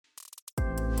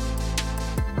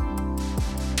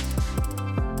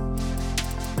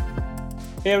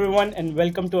Hey everyone, and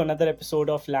welcome to another episode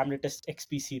of Lambda Test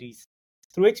XP series.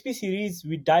 Through XP series,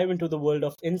 we dive into the world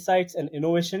of insights and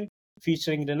innovation,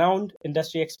 featuring renowned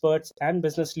industry experts and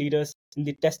business leaders in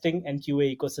the testing and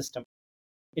QA ecosystem.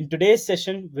 In today's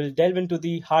session, we'll delve into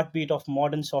the heartbeat of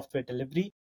modern software delivery,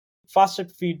 faster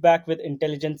feedback with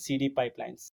intelligent CD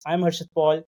pipelines. I'm Harshit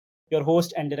Paul, your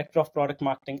host and Director of Product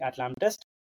Marketing at Lambda,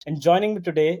 and joining me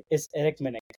today is Eric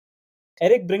Minnick.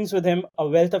 Eric brings with him a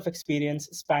wealth of experience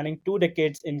spanning 2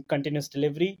 decades in continuous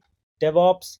delivery,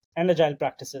 DevOps, and agile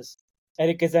practices.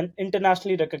 Eric is an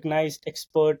internationally recognized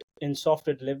expert in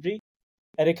software delivery.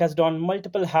 Eric has donned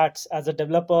multiple hats as a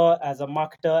developer, as a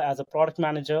marketer, as a product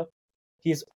manager.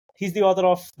 He's, he's the author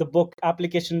of the book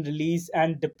Application Release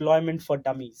and Deployment for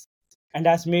Dummies and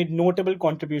has made notable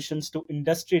contributions to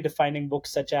industry defining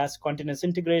books such as Continuous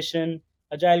Integration,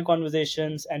 Agile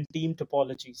Conversations, and Team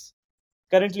Topologies.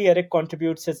 Currently, Eric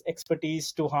contributes his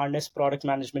expertise to Harness product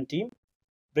management team,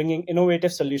 bringing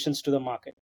innovative solutions to the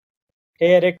market.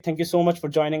 Hey, Eric, thank you so much for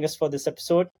joining us for this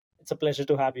episode. It's a pleasure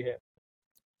to have you here.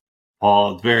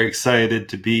 Paul, very excited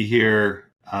to be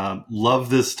here. Love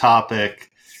this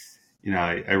topic.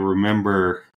 I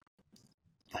remember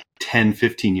like 10,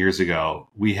 15 years ago,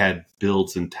 we had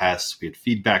builds and tests. We had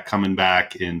feedback coming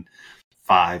back in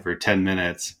 5 or 10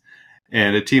 minutes.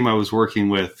 And a team I was working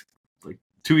with like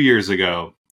 2 years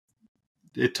ago,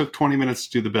 it took 20 minutes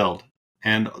to do the build.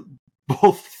 And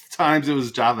both times it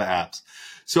was Java apps.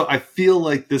 So I feel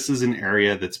like this is an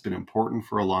area that's been important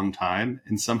for a long time,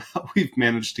 and somehow we've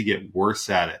managed to get worse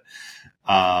at it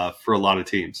for a lot of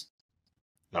teams.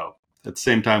 So at the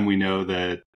same time, we know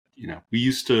that we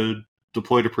used to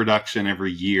deploy to production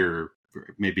every year,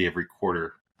 maybe every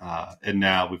quarter, and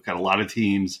now we've got a lot of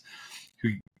teams who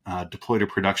deploy to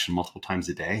production multiple times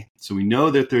a day. So we know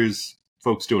that there's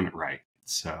folks doing it right.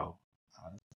 So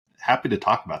happy to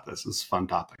talk about this. It's a fun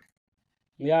topic.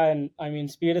 Yeah, and I mean,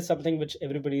 speed is something which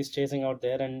everybody is chasing out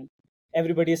there, and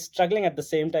everybody is struggling at the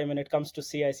same time when it comes to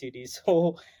CI/CD.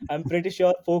 So I'm pretty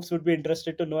sure folks would be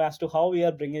interested to know as to how we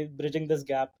are bridging this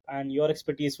gap, and your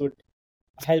expertise would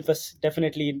help us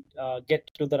definitely get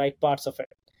to the right parts of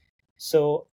it.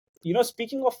 So,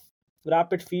 speaking of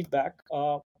rapid feedback,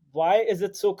 why is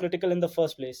it so critical in the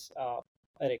first place,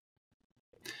 Eric?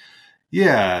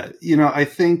 Yeah, I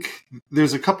think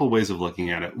there's a couple ways of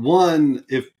looking at it. One,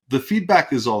 if the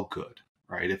feedback is all good,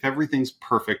 right? If everything's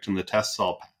perfect and the tests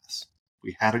all pass,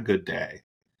 we had a good day.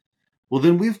 Well,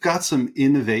 then we've got some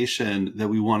innovation that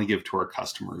we want to give to our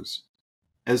customers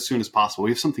as soon as possible.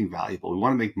 We have something valuable. We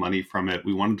want to make money from it.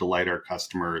 We want to delight our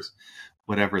customers,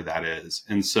 whatever that is.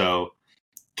 And so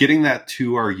getting that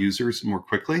to our users more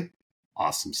quickly,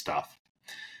 awesome stuff.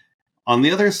 On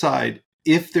the other side,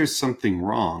 if there's something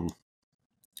wrong,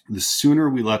 the sooner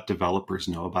we let developers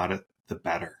know about it, the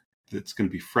better. It's going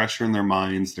to be fresher in their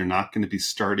minds. They're not going to be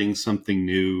starting something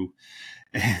new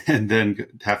and then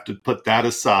have to put that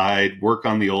aside, work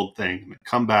on the old thing, and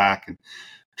come back and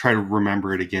try to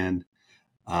remember it again.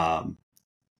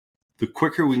 The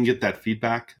quicker we can get that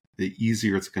feedback, the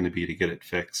easier it's going to be to get it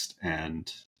fixed,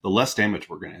 and the less damage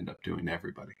we're going to end up doing to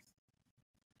everybody.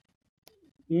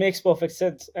 Makes perfect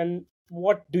sense. And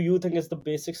what do you think is the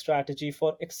basic strategy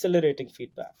for accelerating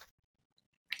feedback?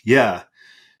 Yeah.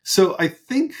 So I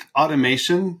think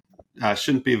automation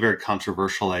shouldn't be a very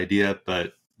controversial idea,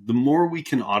 but the more we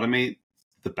can automate,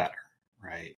 the better,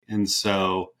 right? And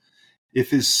so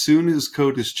if as soon as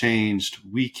code is changed,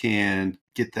 we can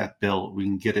get that built, we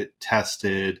can get it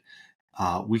tested,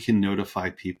 we can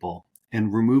notify people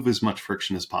and remove as much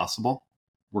friction as possible,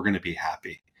 we're going to be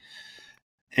happy.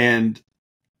 And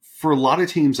for a lot of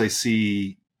teams, I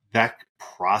see that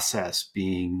process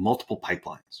being multiple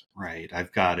pipelines, right?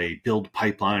 I've got a build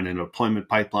pipeline and a deployment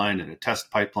pipeline and a test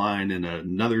pipeline and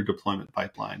another deployment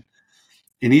pipeline.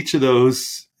 And each of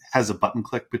those has a button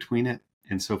click between it.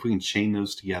 And so if we can chain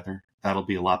those together, that'll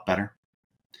be a lot better.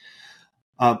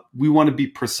 We want to be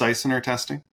precise in our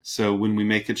testing. So when we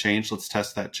make a change, let's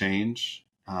test that change.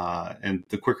 And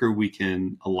the quicker we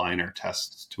can align our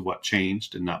tests to what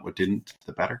changed and not what didn't,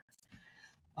 the better.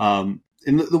 And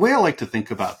the way I like to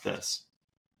think about this,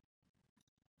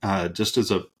 just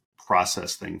as a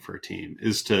process thing for a team,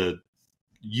 is to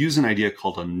use an idea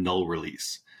called a null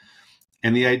release.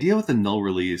 And the idea with a null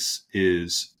release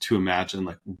is to imagine,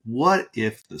 like, what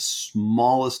if the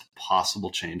smallest possible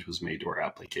change was made to our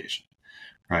application,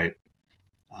 right?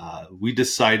 We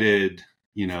decided,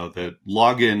 that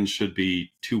login should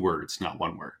be 2 words, not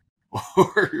 1 word,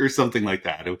 or something like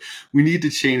that. We need to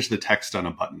change the text on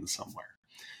a button somewhere.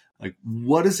 Like,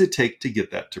 what does it take to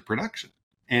get that to production?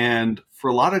 And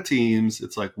for a lot of teams,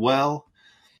 it's like, well,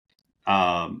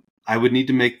 I would need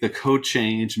to make the code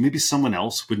change. Maybe someone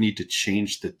else would need to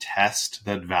change the test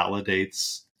that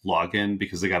validates login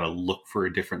because they got to look for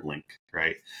a different link,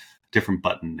 right? Different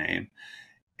button name.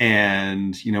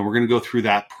 And, we're going to go through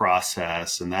that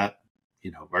process, and that,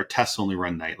 our tests only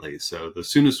run nightly. So the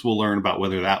soonest we'll learn about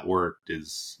whether that worked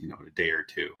is, a day or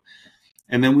two.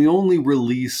 And then we only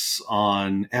release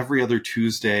on every other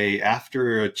Tuesday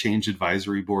after a change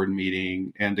advisory board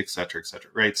meeting, and et cetera,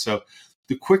 right? So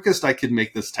the quickest I could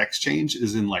make this text change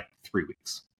is in like 3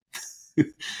 weeks.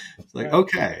 It's like,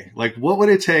 okay, like what would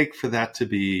it take for that to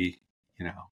be,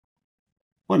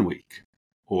 1 week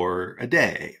or a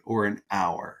day or an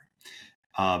hour?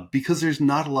 Because there's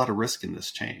not a lot of risk in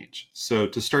this change. So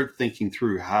to start thinking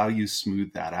through how you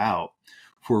smooth that out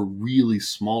for a really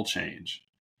small change,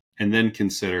 and then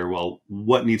consider, well,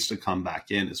 what needs to come back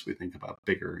in as we think about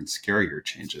bigger and scarier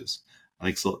changes. I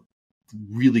think it's a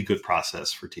really good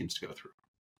process for teams to go through.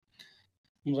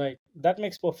 Right. That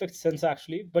makes perfect sense,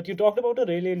 actually. But you talked about a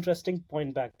really interesting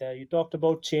point back there. You talked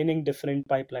about chaining different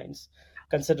pipelines,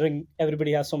 considering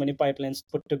everybody has so many pipelines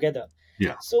put together.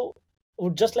 Yeah. So I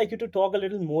would just like you to talk a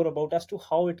little more about as to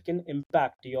how it can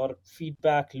impact your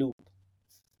feedback loop.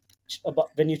 About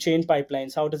when you change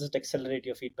pipelines, how does it accelerate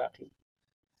your feedback loop?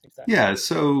 Exactly. Yeah.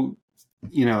 So,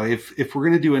 if we're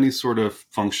going to do any sort of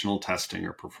functional testing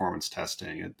or performance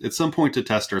testing, at some point to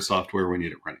test our software, we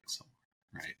need it running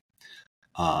somewhere,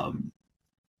 right?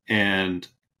 And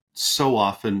so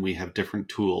often we have different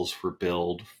tools for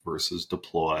build versus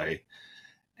deploy,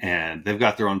 and they've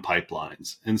got their own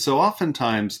pipelines. And so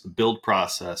oftentimes the build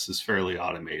process is fairly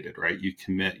automated, right? You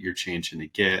commit your change into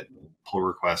Git, pull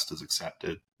request is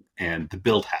accepted, and the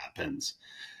build happens.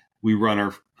 We run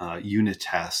our unit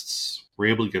tests. We're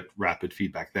able to get rapid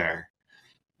feedback there.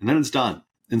 And then it's done.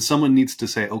 And someone needs to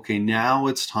say, okay, now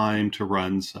it's time to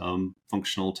run some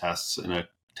functional tests in a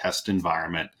test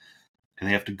environment. And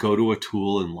they have to go to a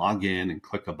tool and log in and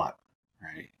click a button,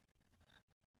 right?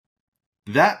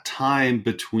 That time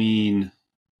between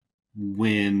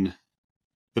when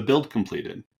the build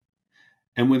completed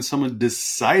and when someone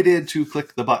decided to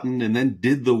click the button and then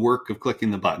did the work of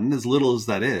clicking the button, as little as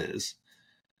that is,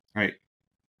 right?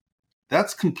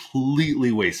 That's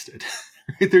completely wasted.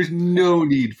 Right? There's no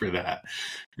need for that.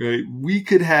 Right? We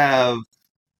could have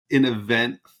an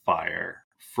event fire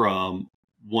from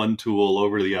one tool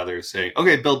over to the other saying,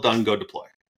 okay, build done, go deploy.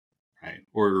 Right?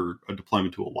 Or a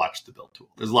deployment tool, watch the build tool.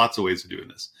 There's lots of ways of doing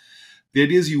this. The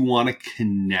idea is you want to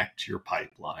connect your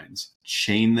pipelines,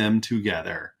 chain them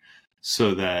together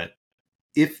so that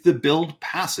if the build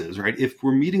passes, right, if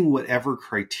we're meeting whatever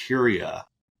criteria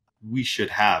we should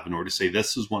have in order to say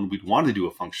this is one we'd want to do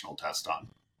a functional test on,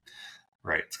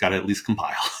 right? It's got to at least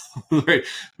compile, right?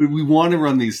 But we want to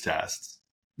run these tests.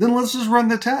 Then let's just run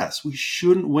the test. We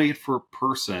shouldn't wait for a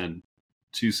person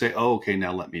to say, oh, okay,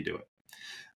 now let me do it.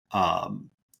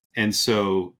 And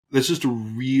so that's just a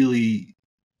really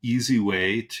easy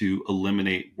way to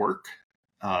eliminate work.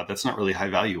 That's not really high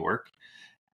value work,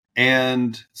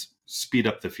 and speed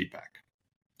up the feedback.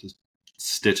 Just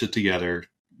stitch it together,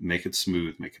 make it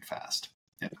smooth, make it fast.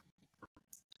 Yeah.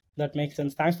 That makes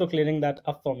sense. Thanks for clearing that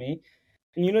up for me.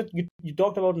 And you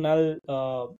talked about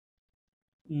null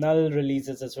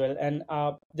releases as well, and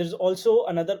there's also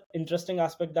another interesting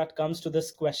aspect that comes to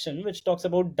this question, which talks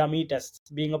about dummy tests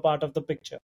being a part of the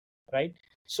picture, right?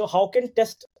 So how can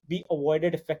test be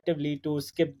avoided effectively to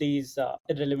skip these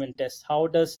irrelevant tests? How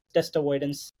does test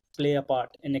avoidance play a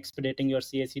part in expediting your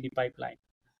CI/CD pipeline?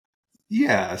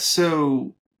 Yeah.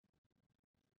 So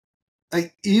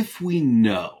if we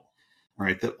know,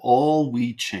 right, that all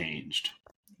we changed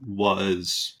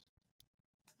was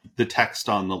the text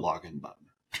on the login button,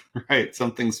 right,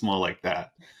 something small like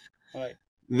that, Right.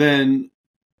 then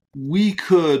we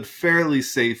could fairly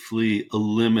safely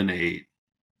eliminate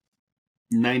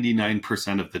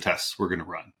 99% of the tests we're going to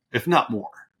run, if not more,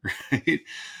 right?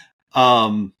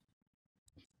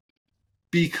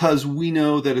 Because we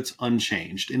know that it's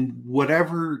unchanged, and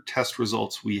whatever test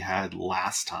results we had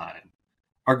last time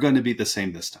are going to be the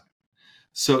same this time.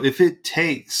 So if it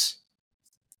takes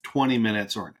 20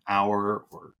 minutes or an hour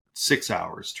or 6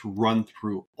 hours to run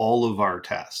through all of our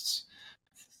tests,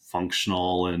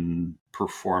 functional and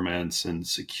performance and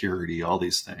security, all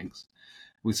these things,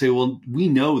 we say, well, we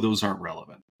know those aren't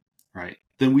relevant, right?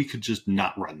 Then we could just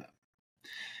not run them.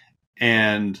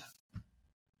 And,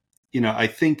 I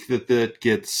think that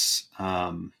gets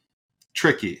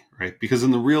tricky, right? Because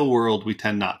in the real world, we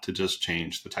tend not to just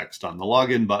change the text on the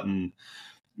login button.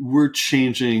 We're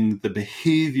changing the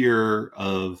behavior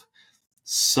of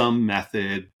some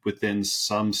method within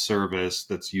some service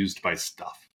that's used by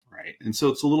stuff, right? And so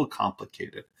it's a little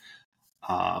complicated.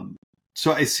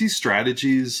 So I see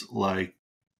strategies like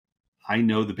I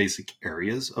know the basic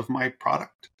areas of my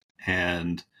product,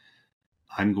 and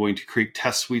I'm going to create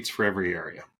test suites for every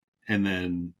area. And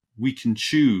then we can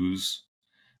choose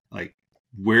like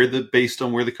based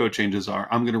on where the code changes are,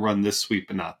 I'm going to run this suite,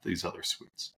 but not these other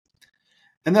suites.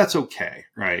 And that's okay,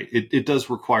 right? It does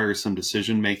require some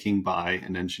decision making by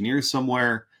an engineer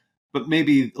somewhere, but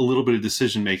maybe a little bit of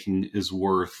decision making is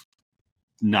worth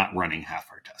not running half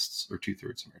our tests or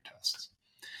 2/3 of our tests.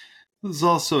 This is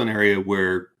also an area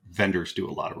where vendors do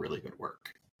a lot of really good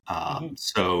work.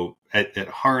 So at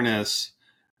Harness,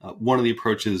 one of the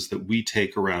approaches that we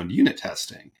take around unit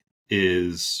testing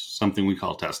is something we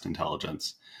call test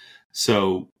intelligence.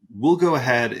 So we'll go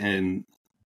ahead and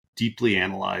deeply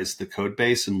analyze the code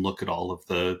base and look at all of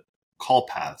the call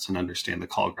paths and understand the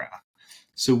call graph.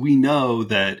 So we know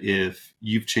that if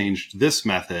you've changed this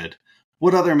method,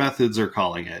 what other methods are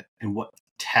calling it and what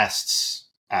tests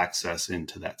access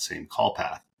into that same call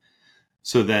path.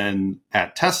 So then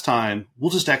at test time,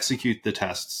 we'll just execute the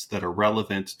tests that are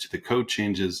relevant to the code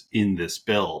changes in this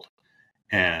build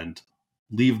and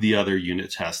leave the other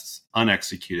unit tests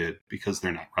unexecuted because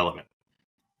they're not relevant.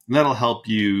 And that'll help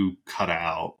you cut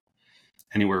out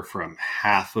anywhere from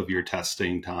half of your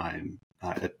testing time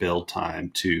at build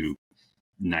time to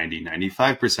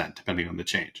 95%, depending on the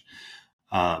change.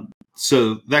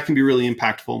 So that can be really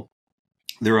impactful.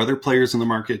 There are other players in the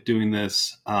market doing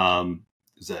this.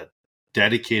 There's a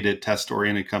dedicated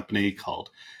test-oriented company called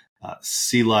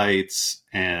Sealights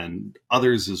and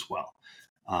others as well.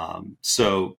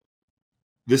 So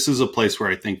this is a place where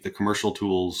I think the commercial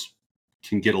tools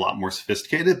can get a lot more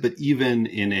sophisticated, but even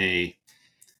in a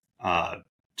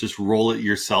just roll it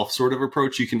yourself sort of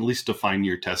approach, you can at least define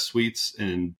your test suites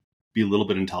and be a little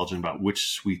bit intelligent about which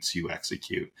suites you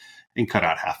execute and cut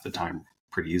out half the time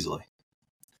pretty easily.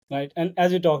 Right. And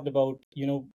as you talked about,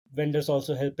 vendors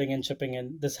also helping and chipping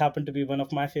in. This happened to be one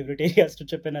of my favorite areas to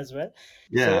chip in as well.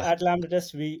 Yeah. So at Lambda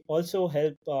Test, we also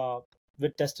help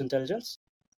with test intelligence.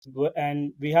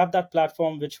 And we have that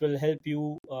platform which will help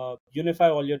you unify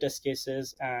all your test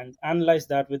cases and analyze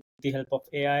that with the help of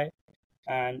AI.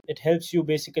 And it helps you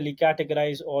basically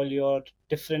categorize all your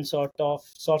different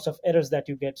sorts of errors that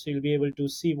you get. So you'll be able to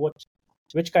see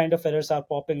which kind of errors are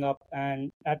popping up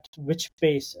and at which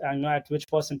pace and at which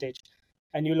percentage.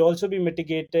 And you'll also be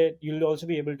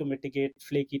able to mitigate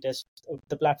flaky tests.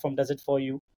 The platform does it for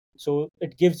you. So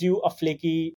it gives you a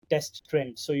flaky test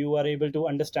trend. So you are able to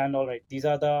understand, all right, these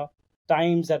are the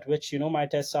times at which, my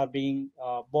tests are being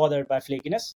bothered by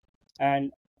flakiness.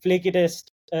 And flaky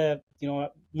test,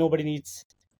 nobody needs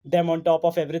them on top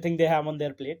of everything they have on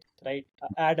their plate, right?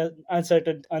 Add an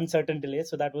uncertain delay.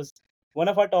 So that was one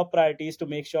of our top priorities, to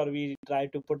make sure we try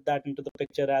to put that into the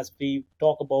picture as we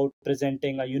talk about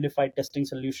presenting a unified testing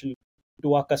solution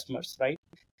to our customers, right?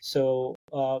 So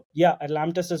at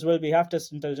LambTest as well, we have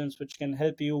test intelligence, which can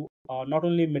help you not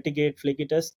only mitigate flaky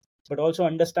tests, but also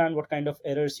understand what kind of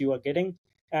errors you are getting.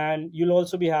 And you'll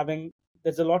also be having,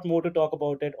 there's a lot more to talk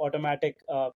about it, automatic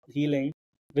healing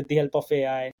with the help of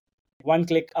AI,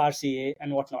 one-click RCA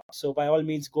and whatnot. So by all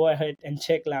means, go ahead and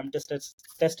check LambTest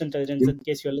test intelligence in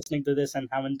case you're listening to this and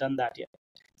haven't done that yet.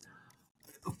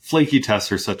 Flaky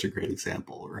tests are such a great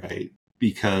example, right?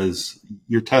 Because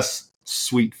your test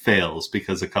suite fails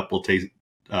because a couple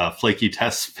flaky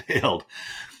tests failed.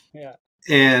 Yeah.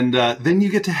 And then you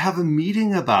get to have a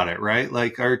meeting about it, right?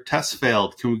 Like, our tests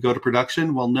failed. Can we go to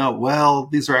production? Well, no. Well,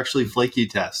 these are actually flaky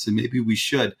tests, and maybe we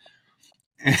should.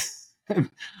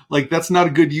 Like, that's not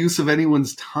a good use of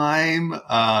anyone's time,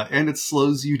 and it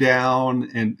slows you down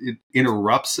and it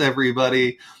interrupts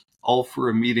everybody, all for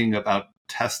a meeting about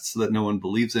tests that no one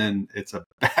believes in. It's a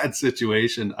bad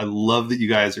situation. I love that you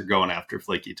guys are going after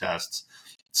flaky tests.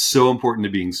 It's so important to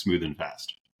being smooth and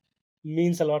fast.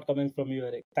 Means a lot coming from you,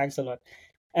 Eric. Thanks a lot.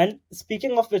 And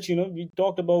speaking of which, we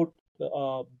talked about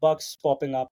bugs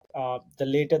popping up. The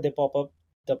later they pop up,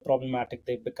 the problematic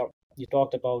they become. You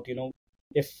talked about,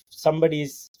 if somebody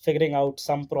is figuring out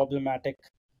some problematic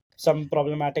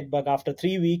bug after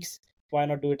 3 weeks, why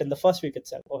not do it in the first week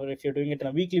itself? Or if you're doing it on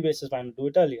a weekly basis, why not do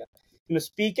it earlier?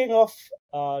 Speaking of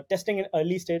testing in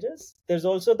early stages, there's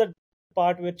also the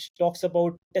part which talks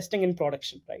about testing in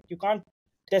production, right? You can't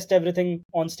test everything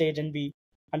on stage and be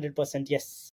 100%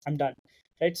 yes, I'm done,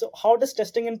 right? So how does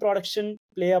testing in production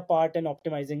play a part in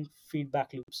optimizing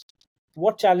feedback loops?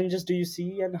 What challenges do you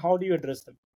see and how do you address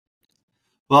them?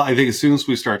 Well, I think as soon as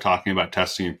we start talking about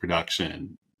testing in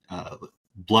production,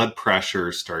 blood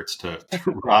pressure starts to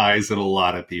rise in a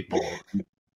lot of people.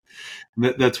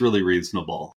 That's really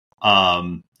reasonable.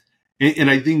 And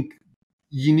I think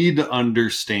you need to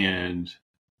understand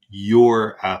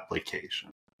your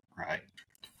application, right,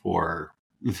 for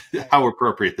how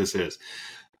appropriate this is.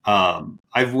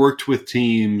 I've worked with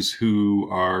teams who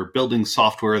are building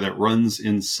software that runs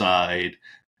inside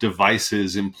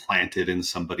devices implanted in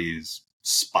somebody's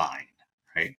spine,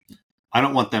 right? I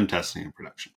don't want them testing in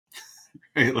production,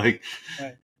 right? Like,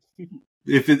 Right.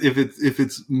 if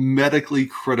it's medically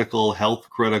critical, health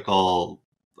critical,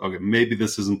 okay, maybe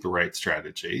this isn't the right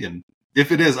strategy. And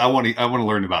if it is, I want to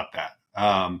learn about that.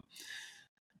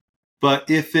 But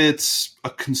if it's a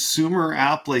consumer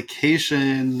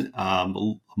application,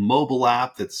 a mobile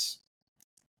app that's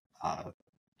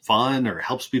fun or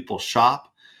helps people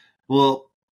shop,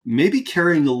 well, maybe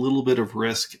carrying a little bit of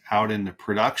risk out into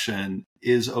production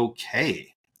is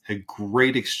okay. A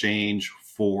great exchange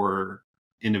for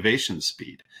innovation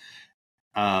speed.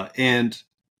 And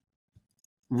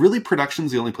really,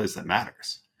 production's the only place that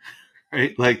matters,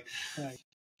 right? Like, Right.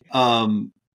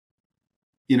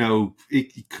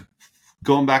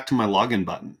 Going back to my login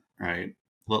button, right?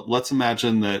 Let's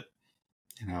imagine that,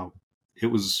 it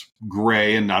was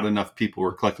gray and not enough people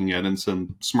were clicking it, and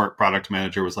some smart product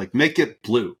manager was like, make it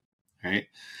blue, right?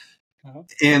 Uh-huh.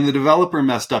 And the developer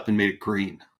messed up and made it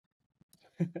green.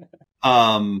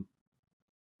 But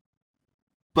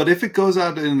if it goes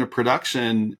out into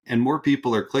production and more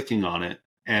people are clicking on it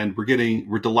and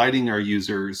we're delighting our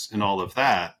users and all of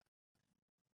that,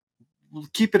 we'll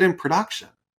keep it in production,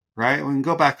 right? We can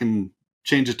go back and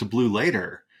change it to blue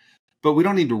later, but we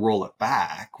don't need to roll it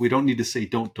back. We don't need to say,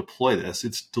 don't deploy this.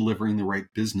 It's delivering the right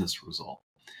business result.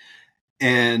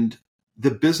 And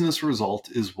the business result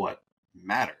is what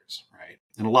matters, right?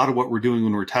 And a lot of what we're doing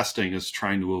when we're testing is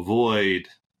trying to avoid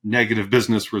negative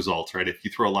business results, right? If you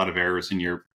throw a lot of errors in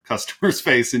your customer's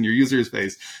face and your user's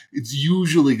face, it's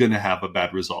usually going to have a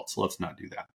bad result. So let's not do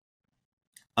that.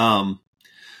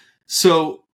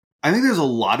 So I think there's a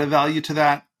lot of value to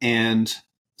that, and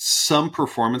some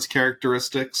performance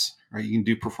characteristics, right? You can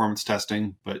do performance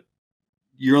testing, but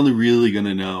you're only really going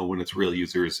to know when it's real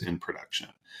users in production.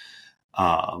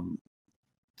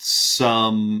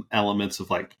 Some elements of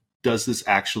like, does this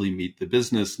actually meet the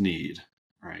business need,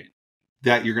 right?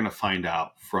 That you're going to find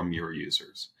out from your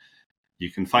users.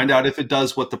 You can find out if it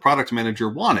does what the product manager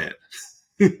wanted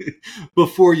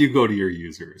before you go to your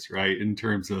users, right? In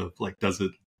terms of like, does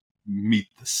it meet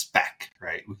the spec,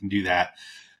 right? We can do that,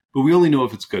 but we only know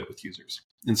if it's good with users.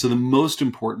 And so the most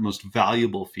important, most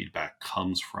valuable feedback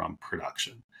comes from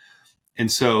production.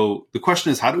 And so the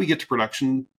question is, how do we get to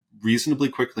production reasonably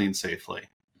quickly and safely?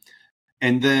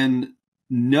 And then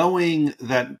knowing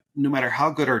that no matter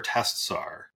how good our tests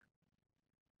are,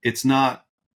 it's not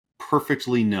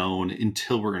perfectly known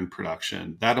until we're in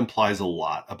production. That implies a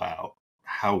lot about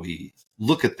how we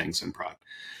look at things in product.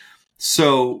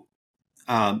 So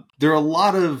there are a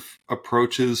lot of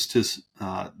approaches to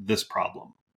this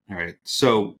problem. All right.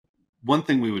 So one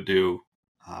thing we would do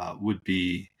would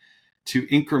be to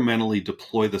incrementally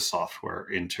deploy the software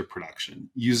into production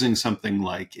using something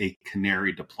like a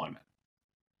canary deployment.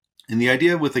 And the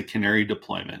idea with a canary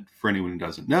deployment, for anyone who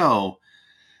doesn't know,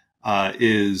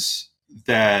 is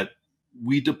that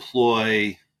we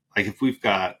deploy, like if we've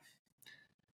got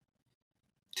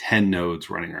 10 nodes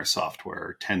running our software,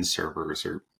 or 10 servers,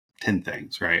 or 10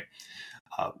 things, right?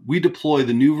 We deploy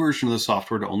the new version of the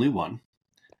software to only one,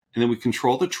 and then we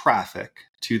control the traffic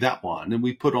to that one, and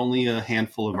we put only a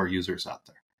handful of our users out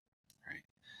there, right?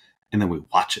 And then we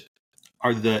watch it.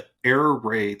 Are the error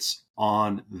rates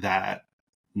on that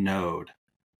node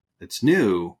that's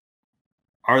new,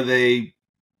 are they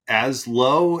as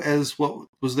low as what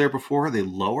was there before? Are they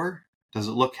lower? Does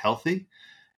it look healthy?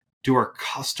 Do our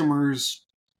customers,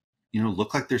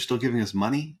 look like they're still giving us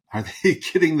money? Are they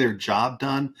getting their job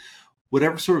done?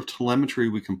 Whatever sort of telemetry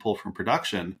we can pull from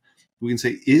production, we can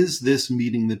say, is this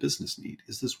meeting the business need?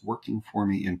 Is this working for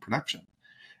me in production?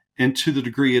 And to the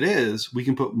degree it is, we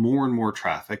can put more and more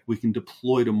traffic. We can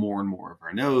deploy to more and more of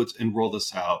our nodes and roll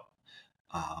this out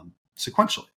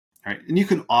sequentially, right? And you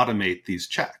can automate these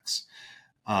checks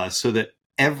so that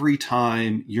every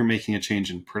time you're making a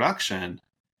change in production,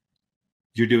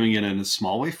 you're doing it in a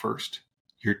small way first.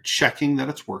 You're checking that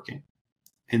it's working,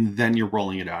 and then you're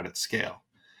rolling it out at scale.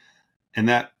 And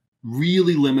that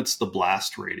really limits the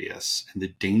blast radius and the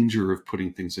danger of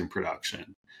putting things in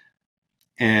production.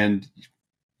 And,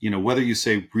 whether you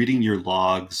say reading your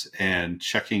logs and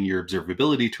checking your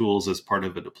observability tools as part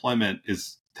of a deployment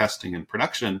is testing in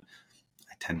production,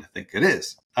 I tend to think it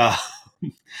is. I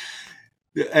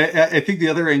think the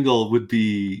other angle would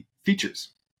be features,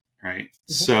 right?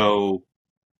 Mm-hmm. So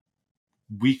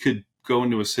we could go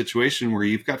into a situation where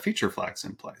you've got feature flags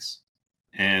in place.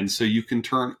 And so you can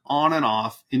turn on and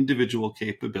off individual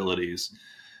capabilities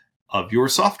of your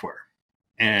software.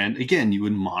 And again, you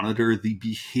would monitor the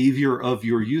behavior of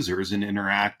your users in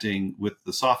interacting with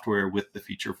the software with the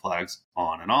feature flags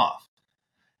on and off.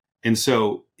 And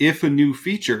so if a new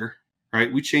feature,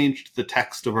 right, we changed the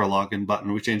text of our login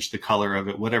button, we changed the color of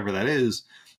it, whatever that is,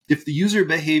 if the user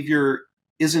behavior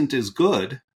isn't as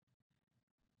good,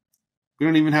 we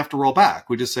don't even have to roll back.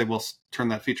 We just say, well, turn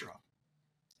that feature off,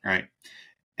 right?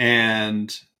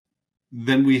 And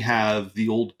then we have the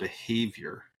old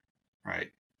behavior,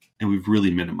 right? And we've really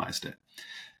minimized it.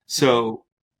 So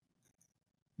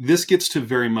this gets to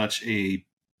very much a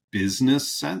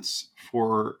business sense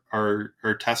for our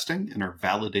testing and our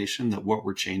validation that what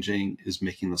we're changing is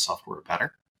making the software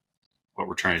better, what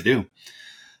we're trying to do.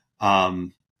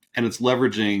 And it's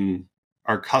leveraging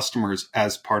our customers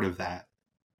as part of that,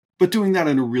 but doing that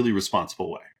in a really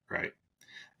responsible way, right?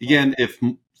 Again, if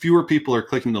fewer people are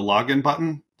clicking the login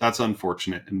button, that's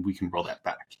unfortunate, and we can roll that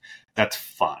back. That's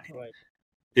fine. Right.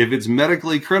 If it's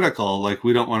medically critical, like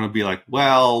we don't want to be like,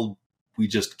 well, we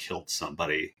just killed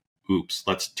somebody. Oops,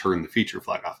 let's turn the feature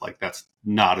flag off. Like that's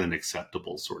not an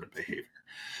acceptable sort of behavior.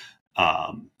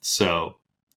 So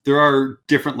there are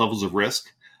different levels of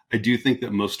risk. I do think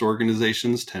that most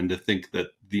organizations tend to think that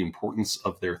the importance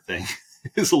of their thing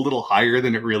is a little higher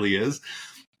than it really is.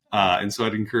 And so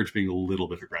I'd encourage being a little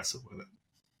bit aggressive with it.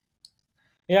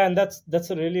 Yeah, and that's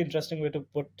a really interesting way to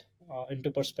put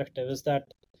into perspective is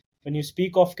that when you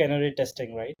speak of canary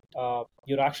testing, right,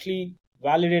 you're actually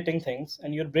validating things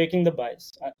and you're breaking the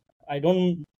bias. I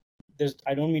don't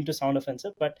mean to sound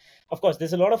offensive, but of course,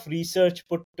 there's a lot of research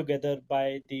put together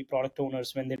by the product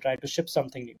owners when they try to ship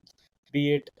something new,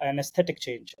 be it an aesthetic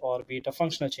change or be it a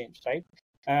functional change, right?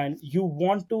 And you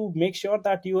want to make sure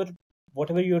that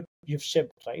whatever you've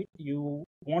shipped, right, you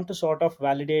want to sort of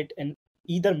validate and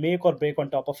either make or break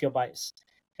on top of your bias,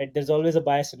 right? There's always a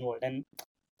bias involved, and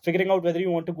figuring out whether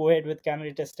you want to go ahead with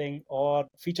canary testing or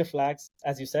feature flags,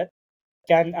 as you said,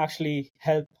 can actually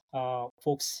help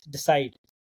folks decide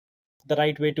the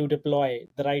right way to deploy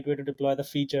the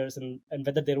features and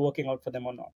whether they're working out for them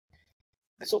or not.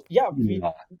 So yeah,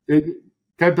 Can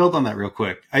I build on that real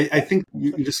quick? I think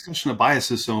your discussion of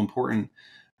bias is so important.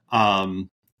 And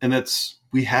that's,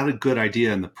 we had a good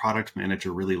idea and the product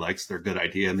manager really likes their good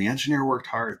idea and the engineer worked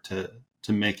hard to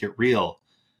make it real.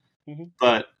 Mm-hmm.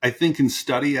 But I think in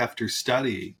study after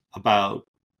study about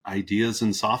ideas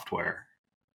in software,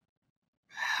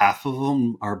 half of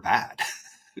them are bad.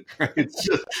 Right? It's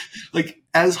just like,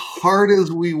 as hard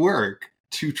as we work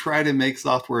to try to make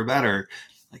software better,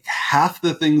 like half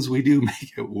the things we do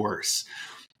make it worse.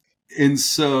 And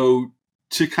so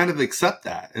to kind of accept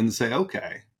that and say,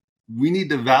 okay, we need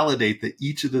to validate that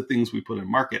each of the things we put in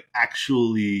market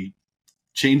actually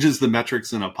changes the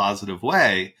metrics in a positive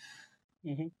way,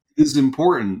 mm-hmm. is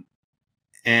important.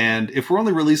 And if we're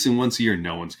only releasing once a year,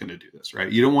 no one's going to do this,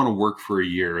 right? You don't want to work for a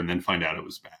year and then find out it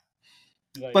was bad.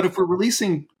 Right. But if we're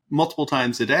releasing multiple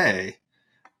times a day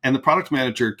and the product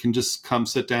manager can just come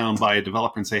sit down by a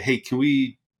developer and say, hey, can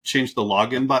we change the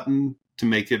login button to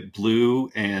make it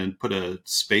blue and put a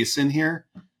space in here?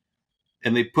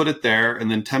 And they put it there,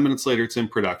 and then 10 minutes later, it's in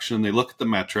production. They look at the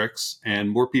metrics, and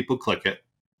more people click it.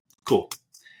 Cool.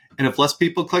 And if less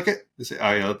people click it, they say,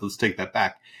 oh, yeah, let's take that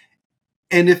back.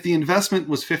 And if the investment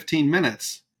was 15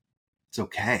 minutes, it's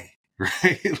okay,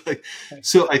 right? Like,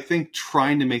 so I think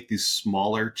trying to make these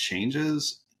smaller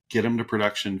changes, get them to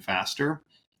production faster,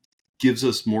 gives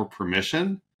us more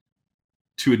permission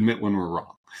to admit when we're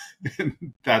wrong.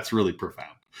 And that's really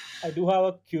profound. I do have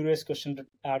a curious question to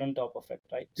add on top of it,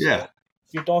 right? Yeah.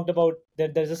 So you talked about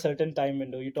that there's a certain time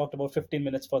window. You talked about 15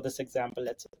 minutes for this example,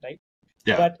 let's say, right?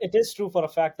 Yeah. But it is true for a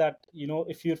fact that,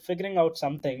 if you're figuring out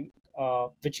something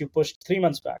which you pushed 3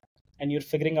 months back and you're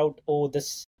figuring out,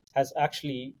 this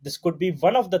could be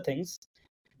one of the things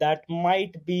that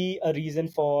might be a reason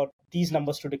for these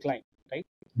numbers to decline, right?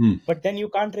 But then you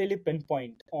can't really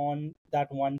pinpoint on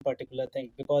that one particular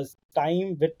thing because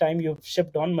with time you've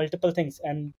shipped on multiple things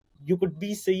and you could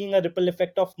be seeing a ripple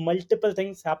effect of multiple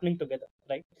things happening together,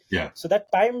 right? Yeah. So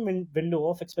that time window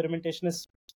of experimentation is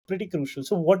pretty crucial.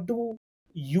 So what do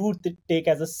you take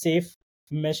as a safe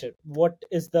measure? What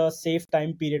is the safe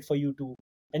time period for you to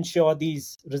ensure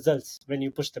these results when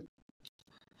you push them?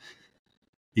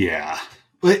 Yeah,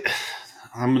 but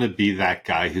I'm going to be that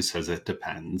guy who says it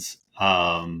depends.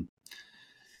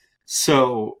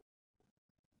 So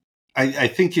I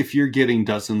think if you're getting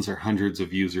dozens or hundreds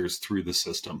of users through the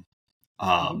system,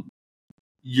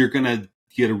 you're going to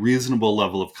get a reasonable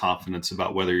level of confidence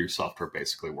about whether your software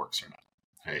basically works or not,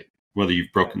 right? Whether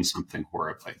you've broken something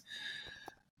horribly.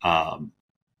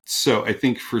 So I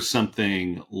think for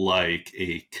something like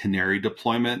a canary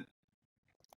deployment,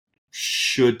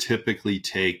 should typically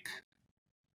take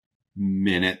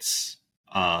minutes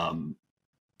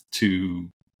to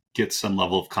get some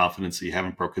level of confidence that you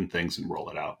haven't broken things and roll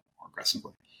it out more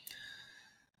aggressively.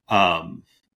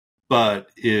 But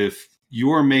if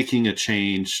you're making a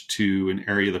change to an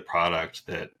area of the product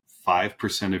that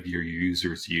 5% of your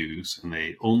users use and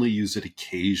they only use it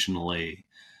occasionally,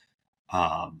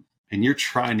 and you're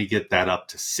trying to get that up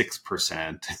to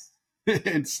 6%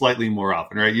 and slightly more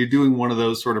often, right? You're doing one of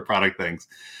those sort of product things.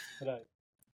 Right.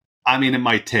 I mean, it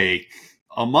might take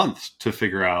a month to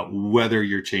figure out whether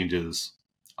your changes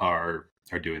are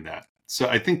doing that. So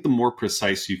I think the more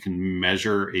precise you can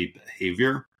measure a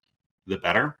behavior, the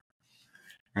better,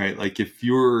 right? Like if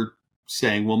you're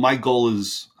saying, well, my goal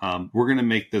is we're going to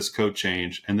make this code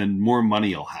change and then more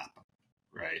money will happen,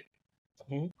 right?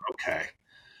 Mm-hmm. Okay.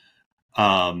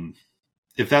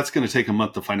 If that's going to take a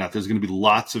month to find out, there's going to be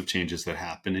lots of changes that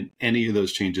happen, and any of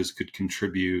those changes could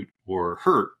contribute or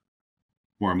hurt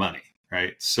more money,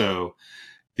 right? So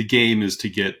the game is to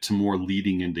get to more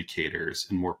leading indicators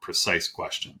and more precise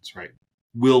questions, right?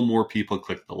 Will more people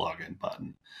click the login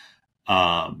button?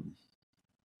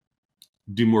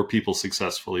 Do more people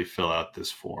successfully fill out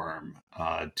this form?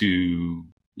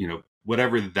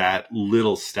 Whatever that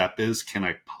little step is, can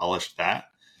I polish that?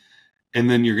 And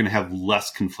then you're going to have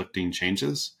less conflicting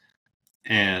changes,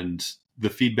 and the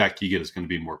feedback you get is going to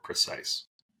be more precise,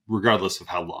 regardless of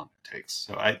how long it takes.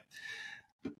 So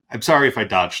I'm sorry if I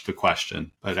dodged the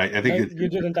question, but I think you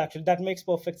didn't actually. That makes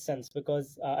perfect sense,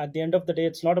 because at the end of the day,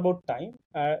 it's not about time.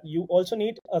 You also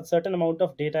need a certain amount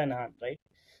of data in hand, right?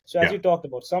 So as you talked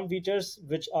about, some features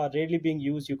which are rarely being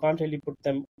used, you can't really put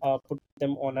them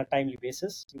on a timely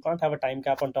basis. You can't have a time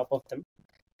cap on top of them.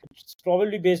 It's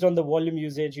probably based on the volume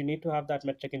usage. You need to have that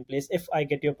metric in place, if I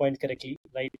get your point correctly,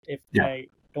 right? If I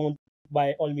don't,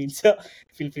 by all means, feel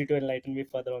free to enlighten me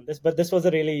further on this. But this was a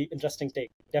really interesting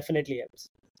take. Definitely helps,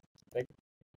 right?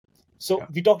 So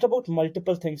we talked about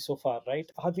multiple things so far,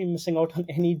 right? Are we missing out on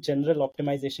any general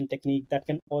optimization technique that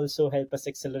can also help us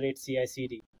accelerate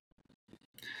CI/CD?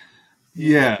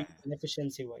 Yeah.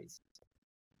 Efficiency wise.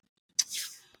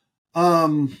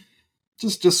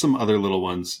 Just some other little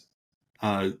ones.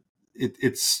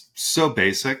 It's so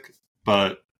basic,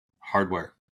 but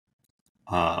hardware.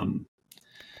 I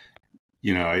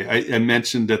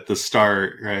mentioned at the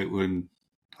start, right, when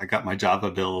I got my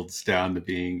Java builds down to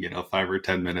being, 5 or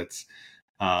 10 minutes.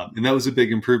 And that was a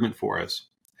big improvement for us.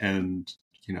 And,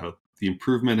 the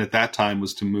improvement at that time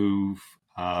was to move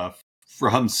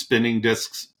from spinning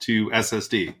disks to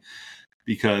SSD,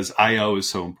 because I/O is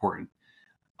so important.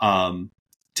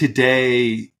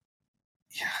 Today,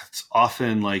 it's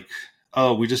often like,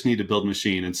 oh, we just need to build a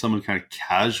machine, and someone kind of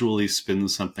casually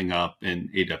spins something up in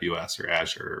AWS or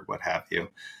Azure or what have you.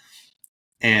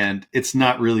 And it's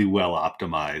not really well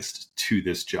optimized to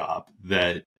this job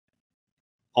that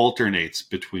alternates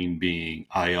between being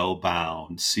IO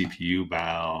bound, CPU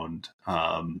bound,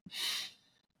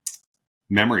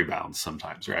 memory bound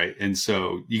sometimes, right? And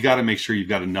so you got to make sure you've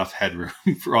got enough headroom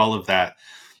for all of that.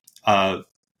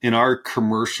 In our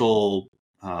commercial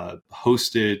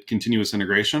hosted continuous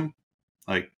integration,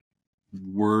 like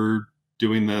we're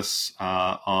doing this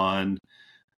on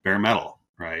bare metal,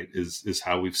 right? Is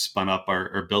how we've spun up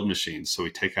our build machines. So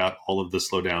we take out all of the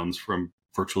slowdowns from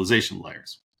virtualization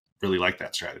layers. Really like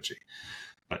that strategy.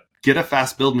 But get a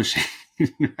fast build machine,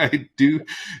 right? Do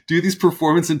these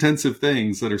performance intensive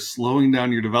things that are slowing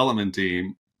down your development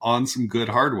team on some good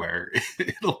hardware.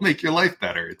 It'll make your life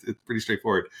better. It's pretty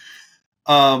straightforward.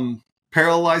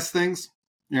 Parallelize things,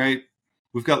 right?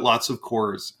 We've got lots of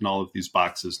cores in all of these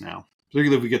boxes now,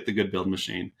 particularly if we get the good build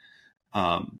machine.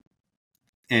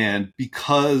 And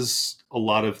because a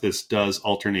lot of this does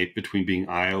alternate between being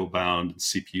IO bound and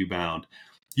CPU bound,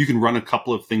 you can run a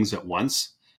couple of things at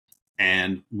once,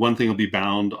 and one thing will be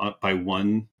bound by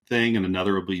one thing and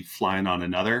another will be flying on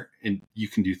another, and you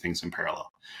can do things in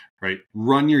parallel, right?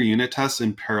 Run your unit tests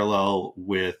in parallel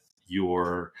with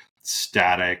your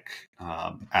static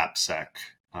AppSec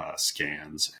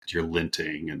scans, your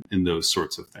linting, and those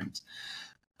sorts of things.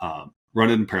 Run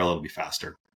it in parallel to be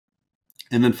faster.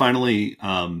 And then finally,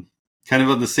 kind of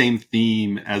on the same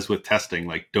theme as with testing,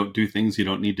 like don't do things you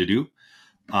don't need to do.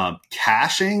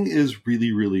 Caching is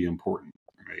really, really important,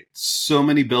 right? So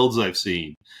many builds I've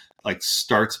seen, like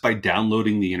starts by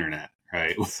downloading the internet,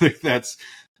 right? That's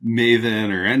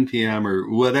Maven or NPM or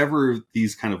whatever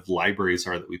these kind of libraries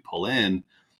are that we pull in.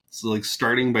 So like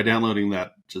starting by downloading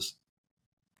that, just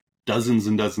dozens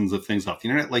and dozens of things off the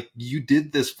internet. Like you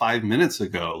did this 5 minutes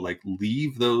ago, like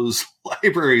leave those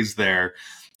libraries there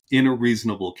in a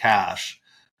reasonable cache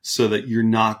so that you're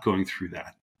not going through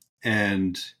that.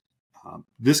 And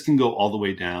This can go all the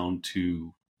way down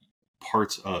to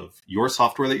parts of your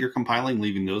software that you're compiling,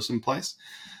 leaving those in place.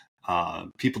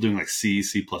 People doing like C++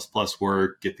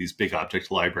 work, get these big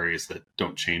object libraries that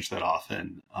don't change that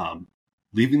often.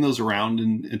 Leaving those around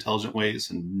in intelligent ways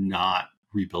and not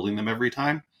rebuilding them every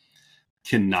time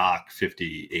can knock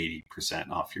 50, 80%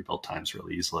 off your build times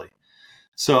really easily.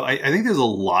 So I think there's a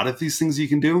lot of these things you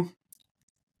can do.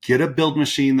 Get a build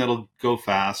machine that'll go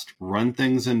fast, run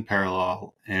things in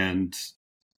parallel, and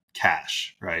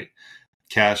cache, right?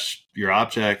 Cache your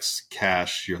objects,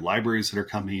 cache your libraries that are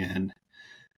coming in,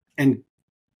 and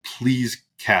please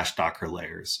cache Docker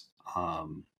layers. All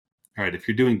right, if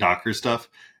you're doing Docker stuff,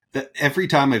 that every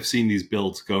time I've seen these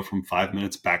builds go from 5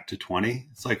 minutes back to 20,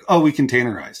 it's like, oh, we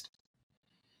containerized.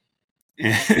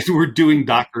 And we're doing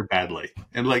Docker badly.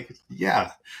 And like,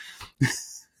 yeah,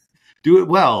 do it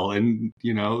well and,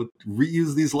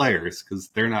 reuse these layers because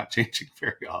they're not changing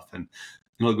very often.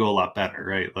 It'll go a lot better,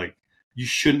 right? Like you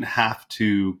shouldn't have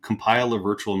to compile a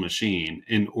virtual machine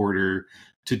in order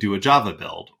to do a Java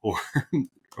build or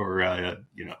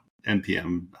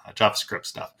NPM JavaScript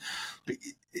stuff.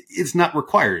 It's not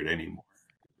required anymore.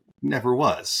 Never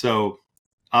was. So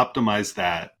optimize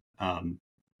that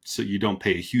so you don't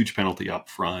pay a huge penalty up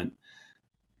front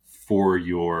for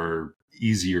your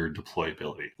easier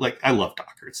deployability. Like I love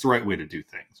Docker. It's the right way to do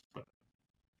things, but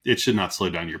it should not slow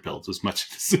down your builds as much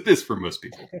as it is for most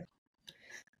people.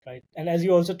 Right. And as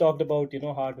you also talked about,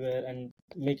 hardware and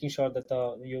making sure that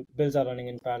your builds are running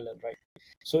in parallel, right?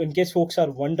 So in case folks are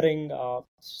wondering,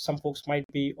 some folks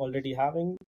might be already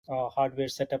having hardware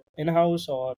set up in-house,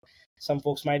 or some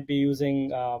folks might be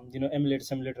using, emulator,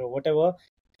 simulator, or whatever.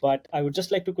 But I would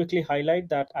just like to quickly highlight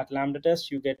that at Lambda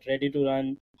Test, you get ready to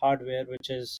run hardware,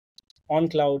 which is on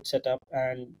cloud setup,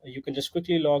 and you can just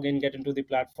quickly log in, get into the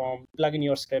platform, plug in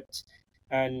your scripts,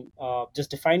 and just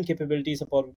define capabilities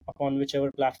upon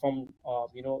whichever platform,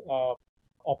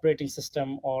 operating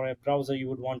system or a browser you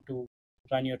would want to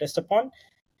run your test upon.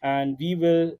 And we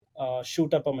will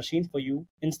shoot up a machine for you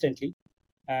instantly,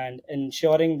 and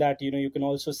ensuring that you can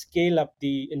also scale up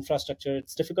the infrastructure.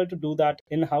 It's difficult to do that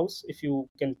in-house. If you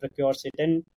can procure say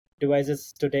 10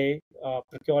 devices today,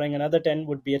 procuring another 10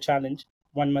 would be a challenge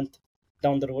 1 month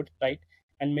down the road, right?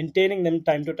 And maintaining them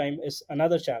time to time is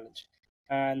another challenge.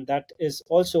 And that is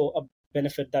also a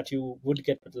benefit that you would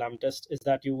get with Lambda Test, is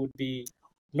that you would be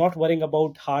not worrying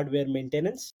about hardware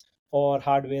maintenance or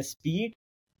hardware speed,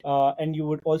 and you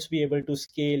would also be able to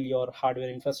scale your hardware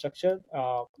infrastructure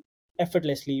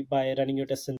effortlessly by running your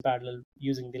tests in parallel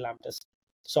using the Lambda Test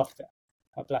software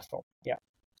platform. Yeah,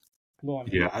 go on.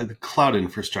 Yeah, the cloud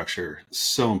infrastructure is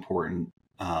so important.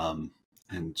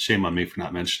 And shame on me for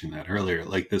not mentioning that earlier.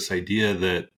 Like this idea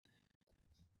that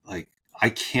like I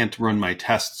can't run my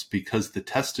tests because the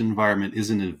test environment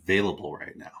isn't available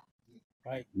right now.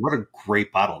 Right. What a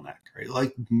great bottleneck, right?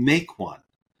 Like make one.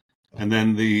 And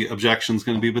then the objection is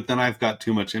going to be, but then I've got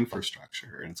too much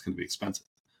infrastructure and it's going to be expensive.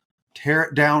 Tear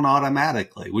it down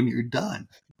automatically when you're done,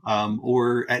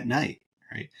 or at night,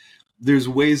 right? There's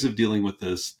ways of dealing with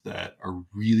this that are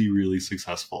really, really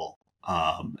successful.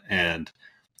 And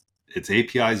it's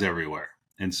APIs everywhere.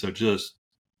 And so just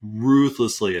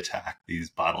ruthlessly attack these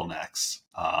bottlenecks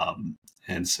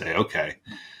and say, okay,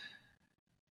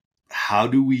 how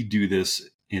do we do this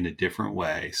in a different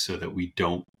way so that we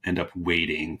don't end up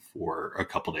waiting for a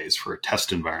couple days for a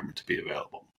test environment to be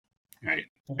available, right?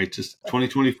 Right, just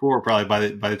 2024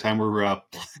 probably by the time we're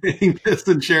playing this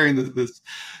and sharing this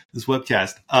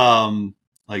webcast,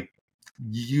 like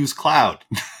use cloud.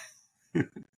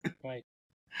 Right.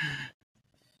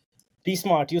 Be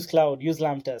smart, use cloud, use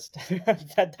Lambda Test.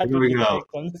 that There would we be the go.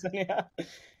 take on this one. Yeah.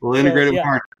 We'll integrate it with yeah.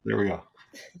 Harness. There we go.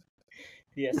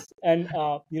 Yes. And,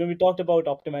 we talked about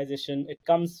optimization. It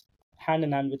comes hand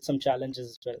in hand with some challenges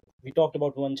as well. We talked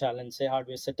about one challenge, say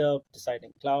hardware setup,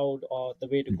 deciding cloud or the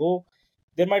way to go.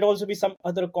 There might also be some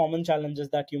other common challenges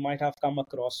that you might have come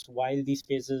across while these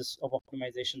phases of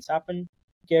optimizations happen.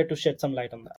 Care to shed some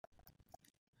light on that?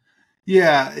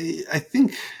 Yeah, I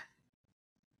think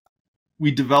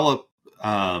we develop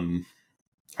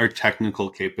our technical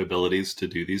capabilities to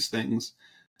do these things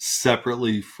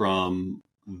separately from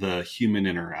the human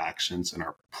interactions in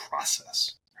our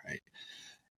process, right?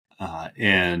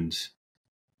 And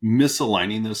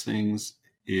misaligning those things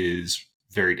is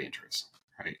very dangerous,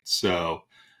 right? So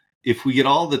if we get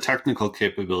all the technical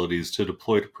capabilities to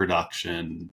deploy to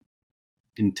production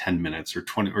in 10 minutes or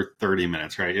 20 or 30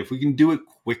 minutes, right? If we can do it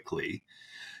quickly,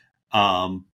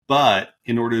 but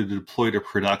in order to deploy to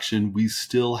production, we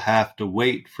still have to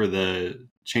wait for the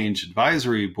change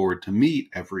advisory board to meet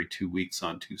every 2 weeks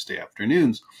on Tuesday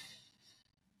afternoons.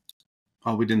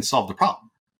 Well, we didn't solve the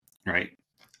problem, right?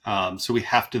 So we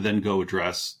have to then go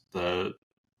address the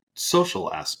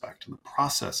social aspect and the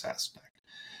process aspect.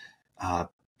 Uh,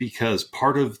 because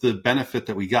part of the benefit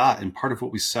that we got and part of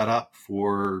what we set up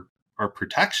for our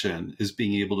protection is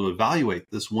being able to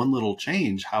evaluate this one little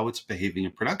change, how it's behaving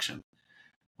in production.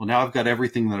 Well, now I've got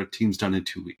everything that our team's done in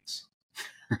 2 weeks,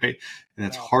 right? And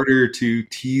it's Wow. harder to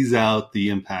tease out the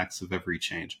impacts of every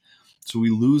change. So we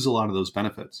lose a lot of those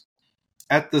benefits.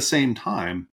 At the same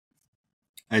time,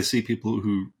 I see people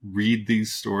who read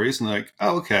these stories and they're like,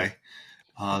 oh, okay,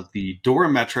 the DORA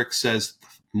metric says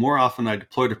the more often I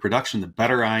deploy to production, the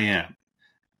better I am.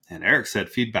 And Eric said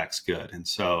feedback's good. And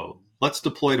so let's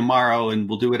deploy tomorrow and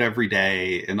we'll do it every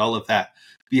day and all of that.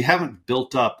 But you haven't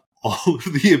built up all of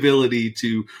the ability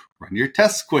to run your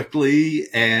tests quickly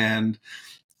and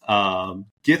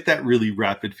get that really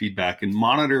rapid feedback and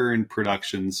monitor in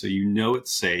production so you know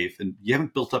it's safe. And you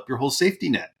haven't built up your whole safety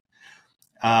net.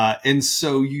 And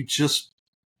so you just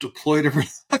deploy to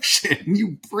production,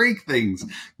 you break things,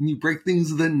 and you break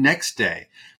things the next day.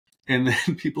 And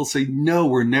then people say, no,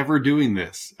 we're never doing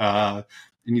this. And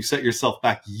you set yourself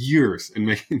back years in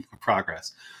making the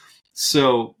progress.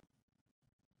 So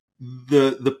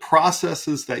the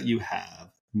processes that you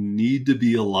have need to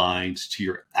be aligned to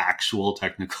your actual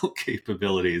technical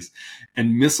capabilities,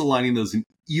 and misaligning those in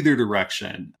either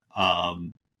direction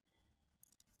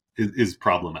is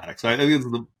problematic. So I think it's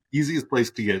the easiest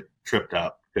place to get tripped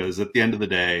up, because at the end of the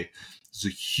day, it's a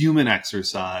human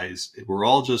exercise. We're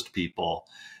all just people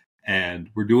and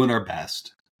we're doing our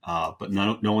best, but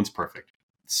no one's perfect.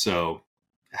 So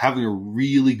having a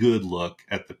really good look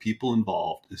at the people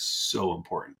involved is so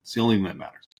important. It's the only thing that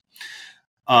matters.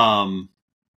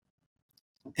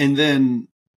 And then,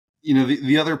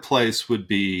 the other place would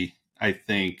be, I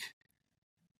think,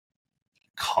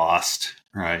 cost,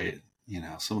 right?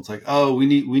 Someone's like, oh, we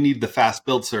need the fast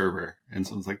build server. And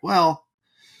someone's like, well,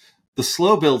 the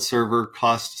slow build server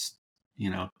costs,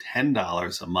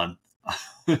 $10 a month.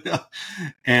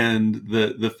 And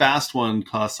the fast one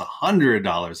costs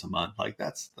 $100 a month. Like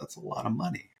that's a lot of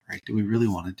money, right? Do we really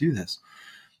want to do this?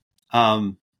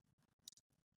 And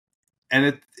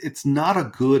it's not a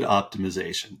good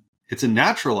optimization. It's a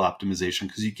natural optimization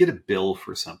because you get a bill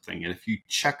for something, and if you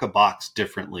check a box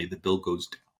differently, the bill goes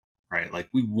down, right? Like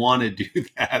we want to do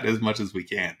that as much as we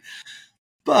can,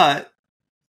 but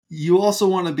you also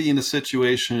want to be in a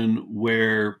situation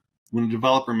where when a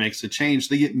developer makes a change,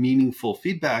 they get meaningful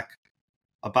feedback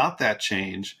about that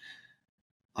change,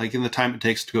 like in the time it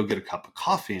takes to go get a cup of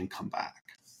coffee and come back,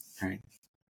 right?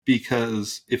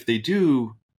 Because if they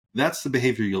do, that's the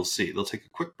behavior you'll see. They'll take a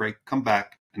quick break, come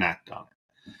back, and act on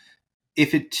it.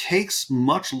 If it takes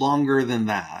much longer than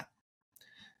that,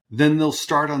 then they'll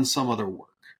start on some other work,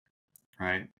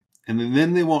 right? And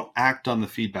then they won't act on the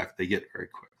feedback they get very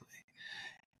quickly.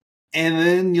 And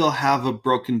then you'll have a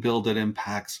broken build that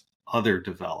impacts other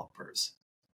developers.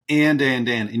 And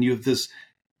you have this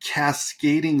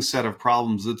cascading set of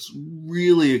problems that's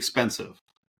really expensive,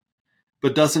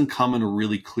 but doesn't come in a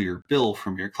really clear bill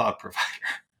from your cloud provider.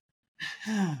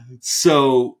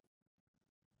 So,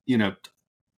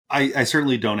 I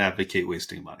certainly don't advocate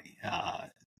wasting money,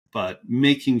 but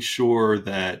making sure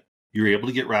that you're able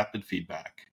to get rapid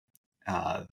feedback,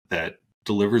 that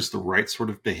delivers the right sort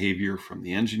of behavior from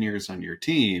the engineers on your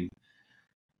team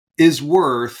is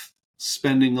worth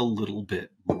spending a little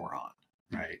bit more on,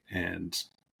 right? And,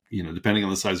 depending on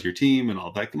the size of your team and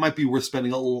all that, it might be worth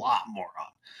spending a lot more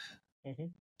on. Mm-hmm.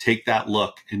 Take that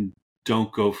look and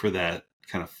don't go for that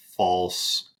kind of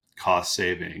false cost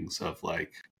savings of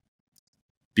like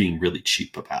being really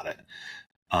cheap about it.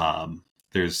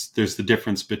 There's the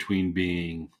difference between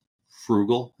being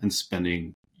frugal and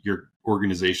spending your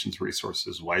organization's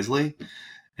resources wisely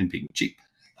and being cheap,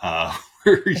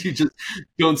 where you just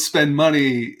don't spend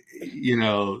money,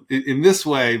 in this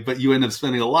way, but you end up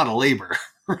spending a lot of labor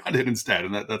on it instead,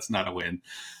 and that's not a win.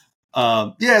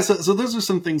 So those are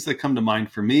some things that come to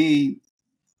mind for me.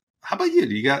 How about you?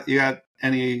 Do you got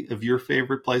any of your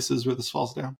favorite places where this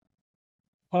falls down?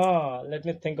 Let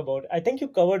me think about it. I think you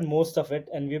covered most of it,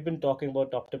 and we've been talking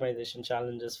about optimization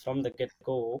challenges from the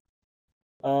get-go.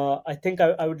 I think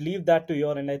I would leave that to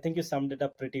your end. I think you summed it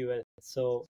up pretty well.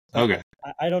 So okay,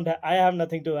 I have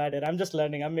nothing to add here. I'm just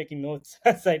learning. I'm making notes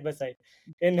side by side,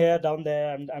 in here, down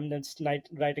there. I'm just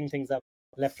writing things up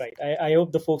left, right. I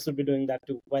hope the folks will be doing that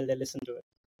too while they listen to it,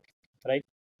 right?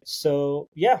 So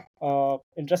yeah,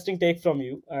 interesting take from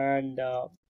you, and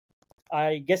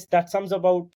I guess that sums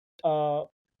about a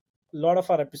lot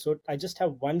of our episode. I just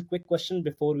have one quick question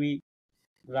before we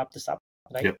wrap this up,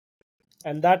 right? Yep.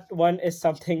 And that one is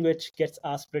something which gets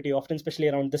asked pretty often, especially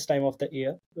around this time of the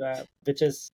year, which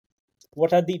is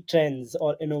what are the trends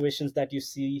or innovations that you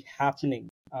see happening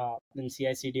in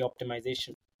CI/CD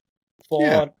optimization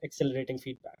Yeah, for accelerating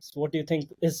feedbacks? What do you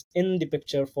think is in the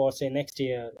picture for, say, next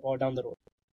year or down the road?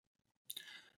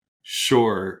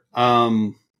 sure.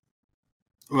 Well,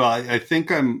 I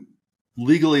think I'm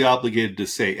legally obligated to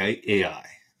say AI,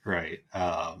 right?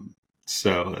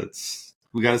 So it's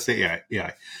we got to say AI.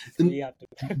 AI. We And have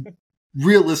to.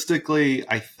 realistically,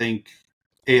 I think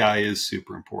AI is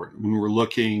super important when we're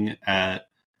looking at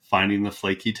finding the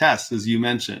flaky tests, as you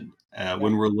mentioned.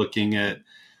 When we're looking at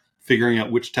figuring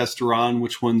out which tests to run,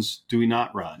 which ones do we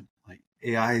not run. Like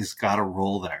AI's got a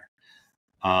role there.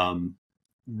 Um,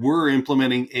 we're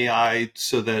implementing AI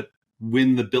so that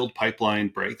when the build pipeline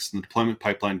breaks and the deployment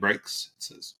pipeline breaks, it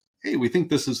says, "Hey, we think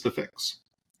this is the fix."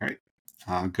 Right?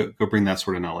 Go bring that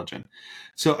sort of knowledge in.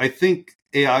 So I think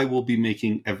AI will be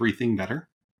making everything better,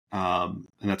 and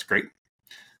that's great.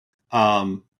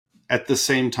 At the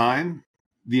same time,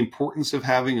 the importance of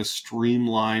having a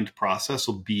streamlined process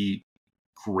will be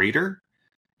greater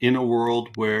in a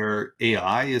world where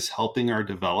AI is helping our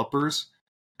developers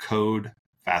code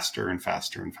faster and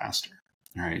faster and faster.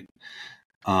 Right.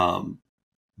 Um,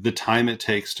 the time it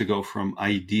takes to go from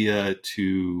idea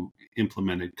to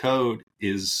implemented code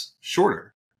is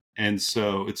shorter. And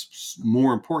so it's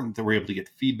more important that we're able to get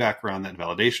feedback around that and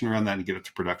validation around that and get it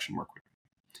to production more quickly.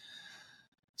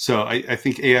 So I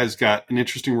think AI has got an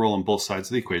interesting role on both sides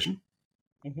of the equation.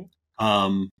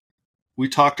 Mm-hmm. We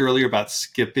talked earlier about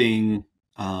skipping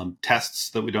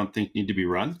tests that we don't think need to be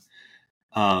run.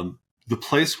 The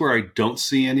place where I don't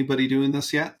see anybody doing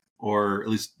this yet, or at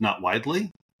least not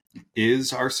widely,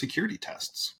 is our security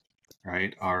tests,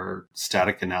 right? Our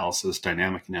static analysis,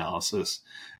 dynamic analysis.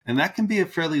 And that can be a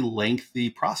fairly lengthy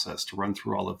process to run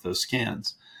through all of those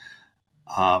scans.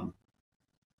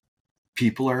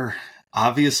 People are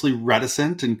obviously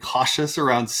reticent and cautious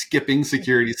around skipping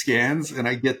security scans, and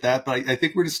I get that, but I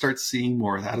think we're going to start seeing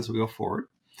more of that as we go forward.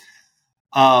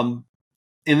 And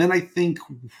then I think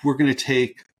we're going to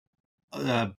take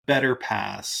a better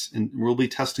pass, and we'll be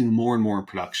testing more and more in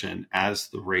production as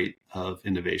the rate of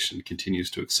innovation continues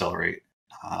to accelerate.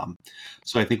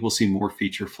 So I think we'll see more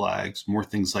feature flags, more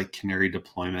things like canary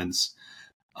deployments,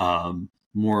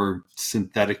 more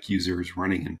synthetic users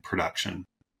running in production,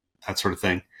 that sort of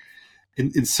thing.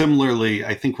 And similarly,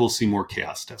 I think we'll see more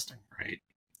chaos testing, right?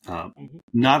 Mm-hmm.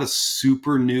 Not a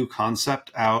super new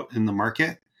concept out in the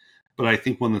market, but I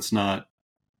think one that's not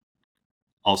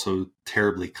also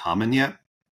terribly common yet.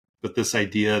 But this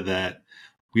idea that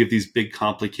we have these big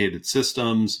complicated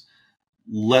systems,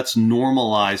 let's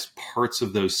normalize parts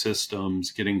of those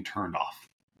systems getting turned off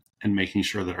and making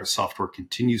sure that our software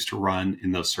continues to run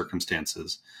in those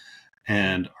circumstances.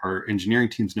 And our engineering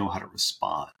teams know how to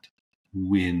respond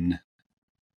when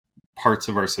parts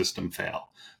of our system fail.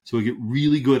 So we get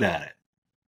really good at it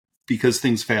because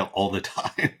things fail all the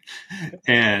time.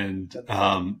 And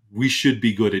we should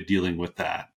be good at dealing with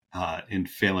that and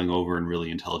failing over in really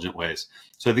intelligent ways.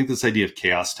 So I think this idea of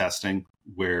chaos testing,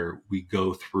 where we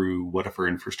go through what if our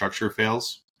infrastructure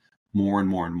fails more and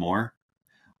more and more,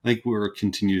 I think we'll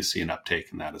continue to see an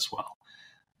uptake in that as well.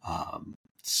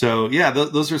 So yeah,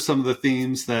 those are some of the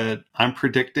themes that I'm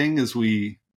predicting as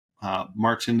we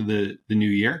march into the new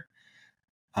year.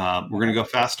 We're going to go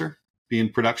faster, be in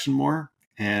production more,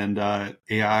 and AI,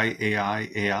 AI,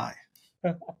 AI.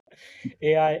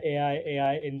 AI, AI,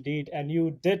 AI, indeed. And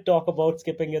you did talk about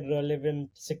skipping irrelevant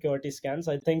security scans.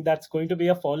 I think that's going to be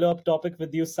a follow-up topic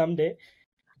with you someday.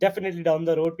 Definitely down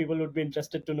the road, people would be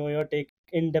interested to know your take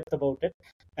in depth about it,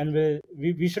 and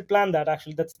we should plan that.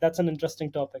 Actually, that's an interesting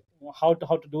topic. How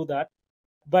to do that.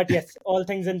 But yes, all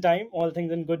things in time, all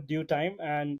things in good due time,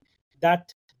 and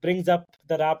that brings up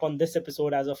the wrap on this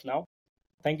episode as of now.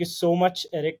 Thank you so much,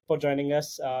 Eric, for joining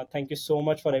us. Thank you so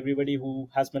much for everybody who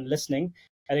has been listening.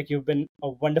 Eric, you've been a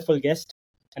wonderful guest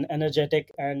and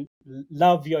energetic, and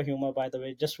love your humor, by the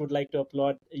way. Just would like to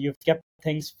applaud. You've kept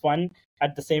things fun,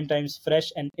 at the same time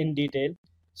fresh and in detail.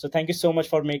 So thank you so much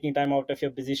for making time out of your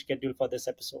busy schedule for this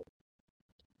episode.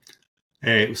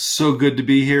 Hey, it was so good to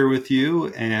be here with you,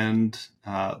 and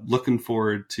looking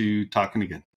forward to talking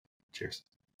again. Cheers.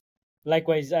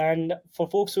 Likewise, and for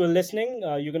folks who are listening,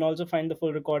 you can also find the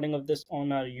full recording of this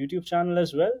on our YouTube channel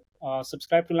as well.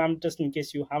 Subscribe to Lambda Test in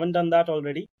case you haven't done that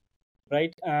already,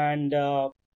 right? And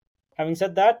having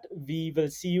said that, we will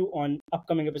see you on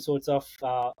upcoming episodes of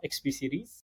XP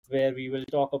series, where we will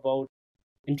talk about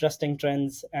interesting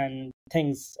trends and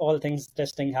things, all things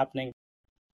testing happening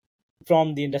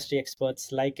from the industry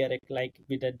experts like Eric, like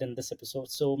we did in this episode.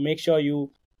 So make sure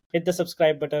you hit the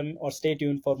subscribe button or stay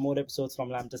tuned for more episodes from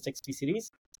Lambda XP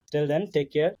series. Till then,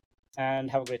 take care and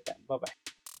have a great time. Bye bye.